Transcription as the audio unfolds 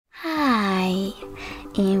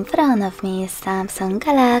In front of me is Samsung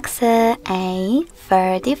Galaxy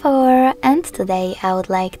A34 and today I would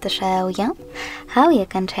like to show you how you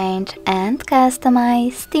can change and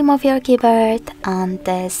customize theme of your keyboard on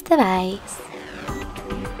this device.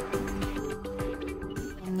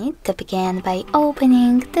 You need to begin by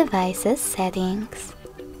opening Devices Settings.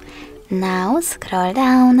 Now scroll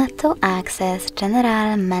down to access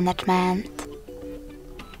General Management.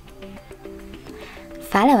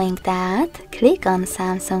 Following that, click on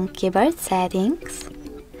Samsung Keyboard Settings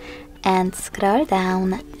and scroll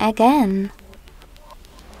down again.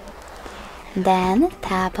 Then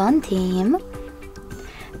tap on Theme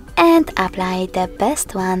and apply the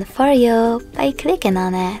best one for you by clicking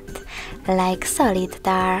on it, like Solid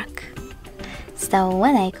Dark. So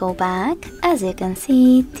when I go back, as you can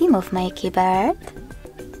see, theme of my keyboard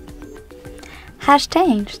has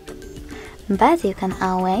changed. But you can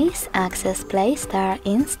always access Play Store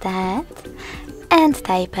instead and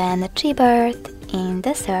type in Gboard in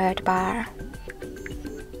the search bar.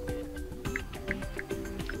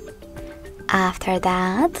 After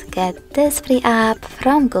that, get this free app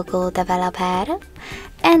from Google Developer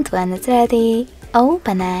and when it's ready,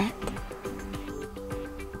 open it.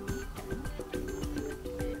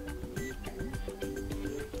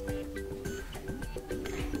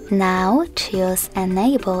 Now choose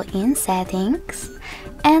Enable in Settings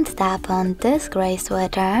and tap on this gray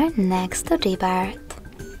sweater next to Gboard.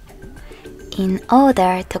 In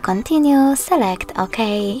order to continue, select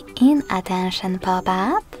OK in Attention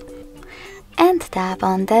pop-up and tap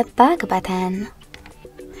on the Back button.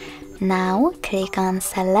 Now click on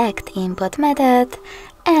Select Input Method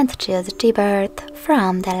and choose Gboard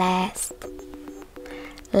from the list.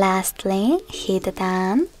 Lastly, hit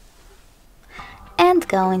Done and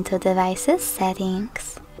go into Devices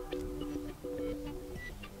Settings.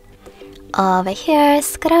 Over here,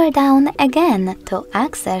 scroll down again to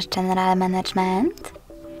access General Management,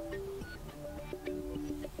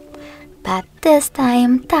 but this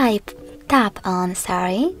time tap on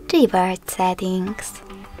Gboard Settings.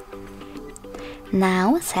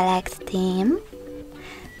 Now select Theme,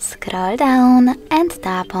 scroll down and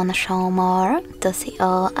tap on Show More to see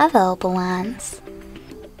all available ones.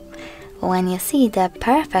 When you see the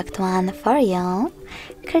perfect one for you,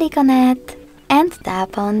 click on it and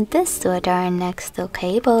tap on this sweater next to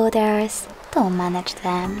keyboarders to manage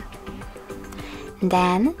them.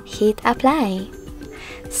 Then hit Apply.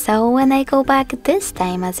 So when I go back this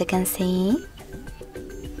time, as you can see,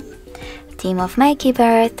 theme of my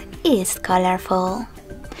keyboard is colorful.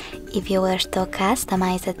 If you wish to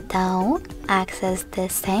customize it though, access the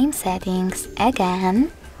same settings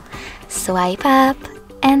again, swipe up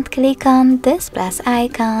and click on this plus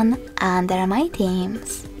icon under My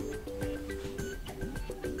Themes.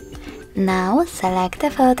 Now select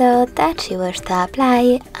the photo that you wish to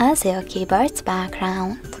apply as your keyboard's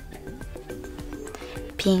background.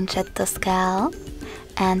 Pinch it to scale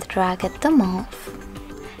and drag it to move.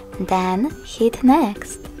 Then hit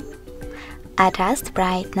Next. Adjust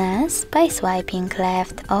brightness by swiping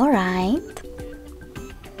left or right.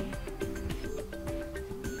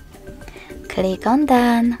 Click on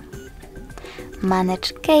Done,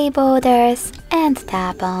 manage keyboarders and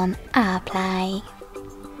tap on Apply.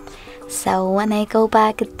 So when I go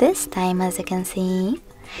back this time, as you can see,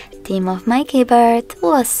 theme of my keyboard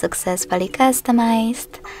was successfully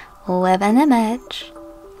customized with an image.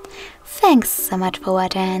 Thanks so much for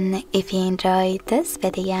watching. If you enjoyed this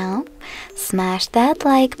video, smash that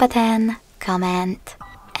like button, comment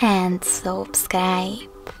and subscribe.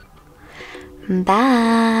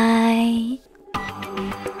 Bye!